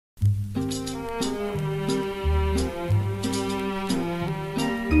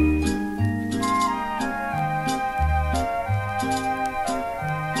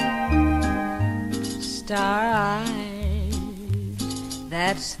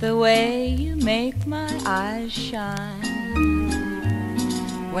the way you make my eyes shine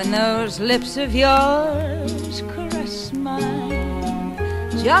when those lips of yours caress mine.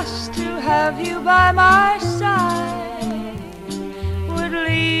 Just to have you by my side would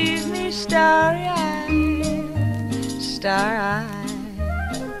leave me starry-eyed, starry-eyed.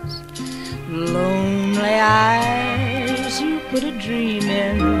 Lonely eyes you put a dream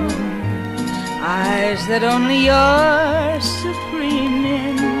in, eyes that only you're supreme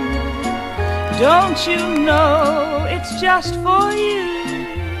in. Don't you know it's just for you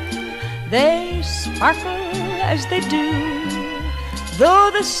they sparkle as they do, though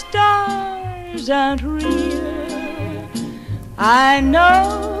the stars aren't real. I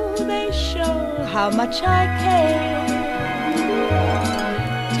know they show how much I care.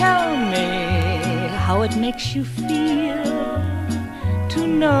 Tell me how it makes you feel to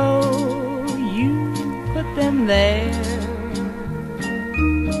know you put them there.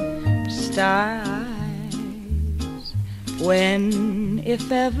 Star eyes, when,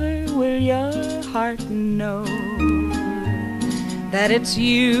 if ever, will your heart know that it's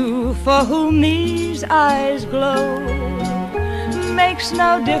you for whom these eyes glow? Makes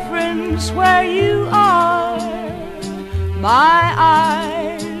no difference where you are, my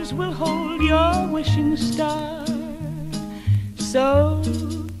eyes will hold your wishing star. So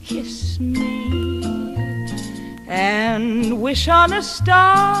kiss me and wish on a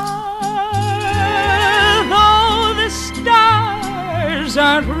star, though the stars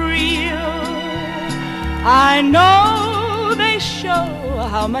aren't real. I know they show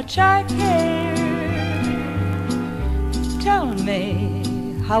how much I care. Tell me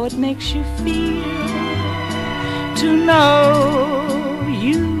how it makes you feel to know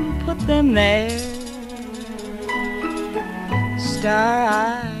you put them there. Star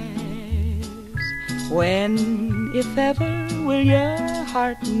eyes, when, if ever, will your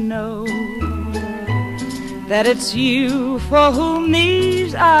heart know that it's you for whom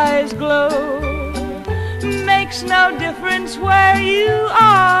these eyes glow? Makes no difference where you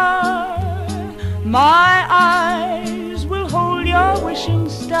are, my eyes will hold your wishing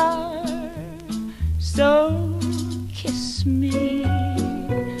star. So kiss me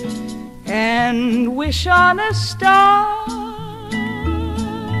and wish on a star,